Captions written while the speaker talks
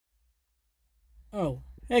Oh,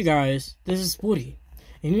 hey guys, this is Woody,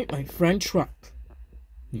 and meet my friend Truck.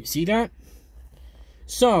 You see that?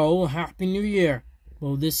 So, Happy New Year!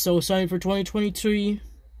 Well, this is so exciting for 2023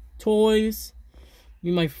 toys.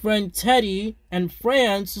 Meet my friend Teddy, and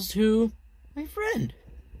Franz is who? My friend.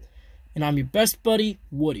 And I'm your best buddy,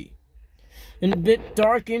 Woody. And a bit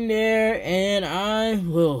dark in there, and I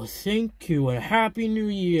will thank you a Happy New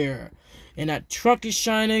Year. And that truck is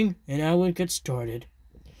shining, and I will get started.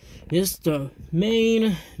 It's the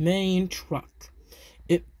main truck.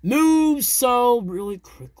 It moves so really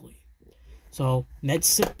quickly. So let's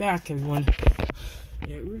sit back, everyone.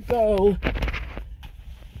 Here we go.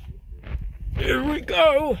 Here we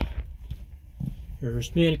go.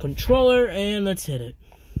 Here's me and controller, and let's hit it.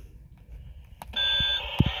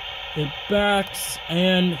 It backs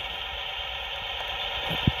and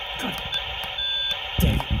God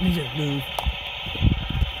dang it, we didn't move.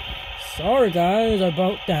 Sorry guys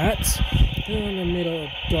about that. We're in the middle of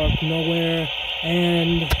dark nowhere,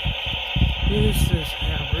 and this is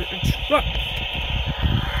how we're a truck.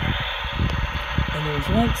 And there's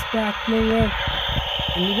lights back there,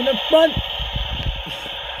 and even a front.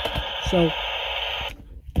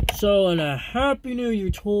 So and a Happy New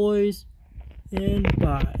Year, toys, and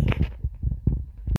bye.